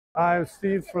Hi, I'm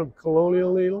Steve from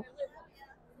Colonial Needle.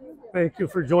 Thank you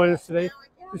for joining us today.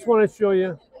 Just want to show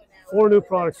you 4 new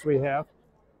products we have.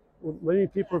 Many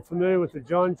people are familiar with the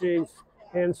John James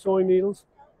hand sewing needles,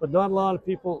 but not a lot of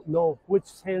people know which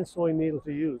hand sewing needle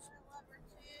to use.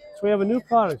 So we have a new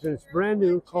product, and it's brand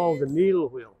new, called the needle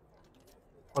wheel.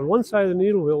 On one side of the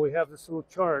needle wheel, we have this little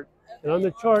chart, and on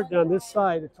the chart down this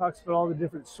side, it talks about all the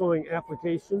different sewing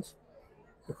applications.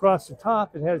 Across the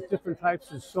top, it has different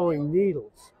types of sewing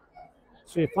needles.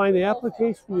 So you find the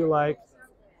application you like,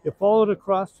 you follow it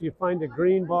across till you find a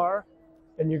green bar,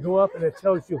 and you go up and it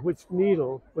tells you which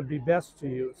needle would be best to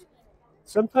use.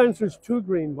 Sometimes there's 2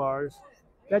 green bars.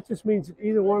 That just means that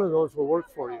either one of those will work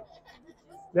for you.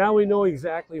 Now we know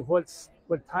exactly what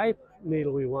type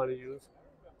needle we want to use.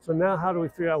 So now how do we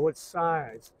figure out what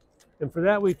size? And for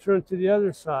that we turn to the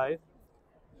other side.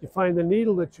 You find the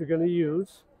needle that you're going to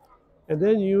use, and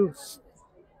then you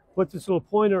put this little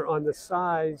pointer on the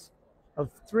size of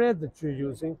thread that you're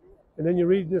using, and then you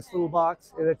read this little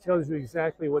box and it tells you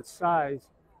exactly what size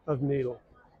of needle.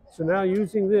 So now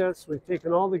using this, we've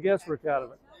taken all the guesswork out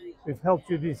of it. We've helped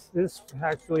you, this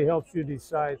actually helps you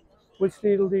decide which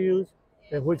needle to use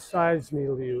and which size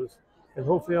needle to use. And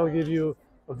hopefully that'll give you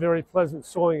a very pleasant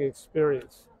sewing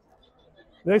experience.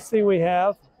 Next thing we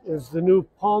have is the new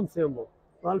palm thimble.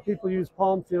 A lot of people use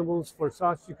palm thimbles for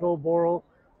sashiko, boro,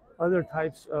 other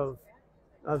types of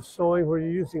sewing where you're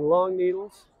using long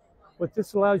needles. What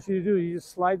this allows you to do, you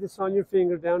just slide this on your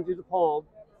finger down to the palm,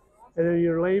 and then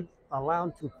you're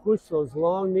allowed to push those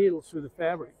long needles through the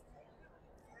fabric.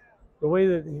 The way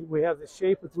that we have the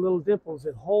shape with the little dimples,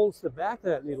 it holds the back of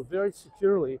that needle very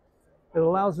securely and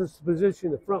allows us to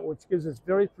position the front, which gives us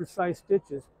very precise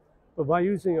stitches. But by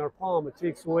using our palm, it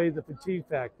takes away the fatigue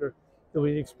factor that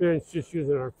we experience just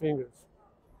using our fingers.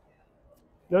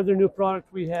 Another new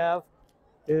product we have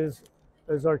is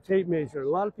our tape measure. A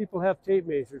lot of people have tape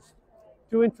measures.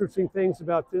 2 interesting things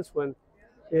about this one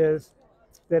is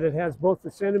that it has both the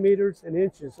centimeters and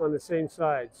inches on the same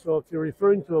side. So if you're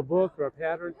referring to a book or a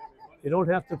pattern, you don't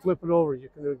have to flip it over. You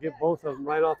can get both of them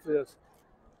right off this.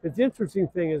 The interesting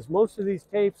thing is most of these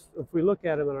tapes, if we look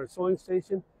at them in our sewing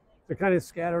station, they're kind of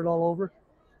scattered all over.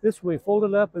 This one, we fold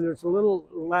it up and there's a little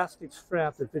elastic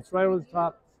strap that fits right over the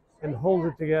top and holds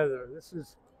it together. This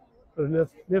is a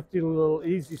nifty little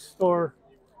easy store.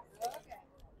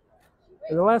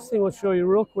 And the last thing we'll show you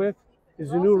real quick is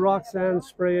the new Roxanne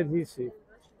spray adhesive.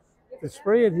 The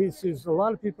spray adhesives, a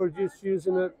lot of people are just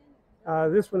using it.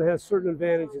 This one has certain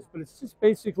advantages, but it's just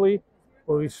basically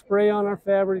when we spray on our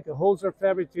fabric, it holds our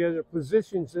fabric together,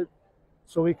 positions it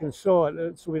so we can sew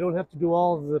it, so we don't have to do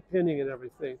all of the pinning and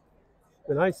everything.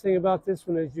 The nice thing about this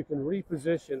one is you can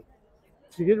reposition.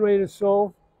 So you get ready to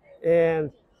sew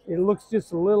and it looks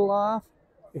just a little off,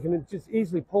 you can just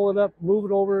easily pull it up, move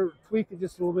it over, tweak it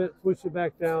just a little bit, push it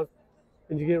back down,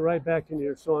 and you get right back into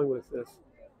your sewing with this.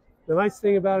 The nice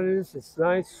thing about it is it's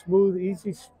nice, smooth,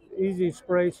 easy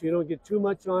spray, so you don't get too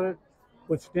much on it,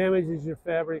 which damages your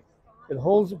fabric. It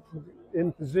holds it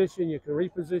in position. You can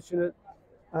reposition it.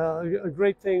 A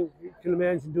great thing you can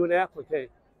imagine doing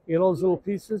applique. You get all those little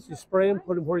pieces, you spray them,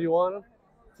 put them where you want them.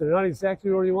 If they're not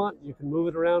exactly where you want, you can move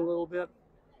it around a little bit,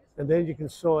 and then you can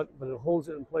sew it, but it holds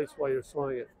it in place while you're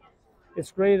sewing it.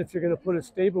 It's great if you're going to put a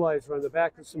stabilizer on the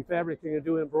back of some fabric and you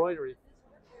do embroidery.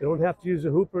 You don't have to use a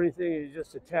hoop or anything. You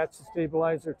just attach the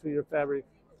stabilizer to your fabric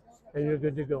and you're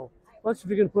good to go. Plus, if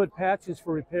you're going to put patches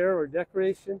for repair or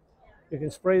decoration, you can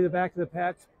spray the back of the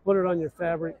patch, put it on your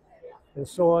fabric, and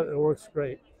sew it, and it works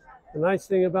great. The nice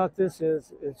thing about this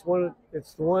is it's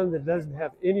the one that doesn't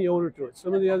have any odor to it.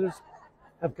 Some of the others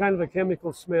have kind of a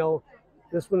chemical smell.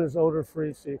 This one is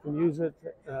odor-free, so you can use it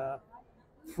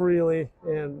freely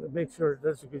and make sure it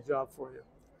does a good job for you.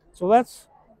 So that's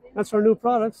our new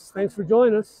products. Thanks for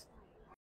joining us.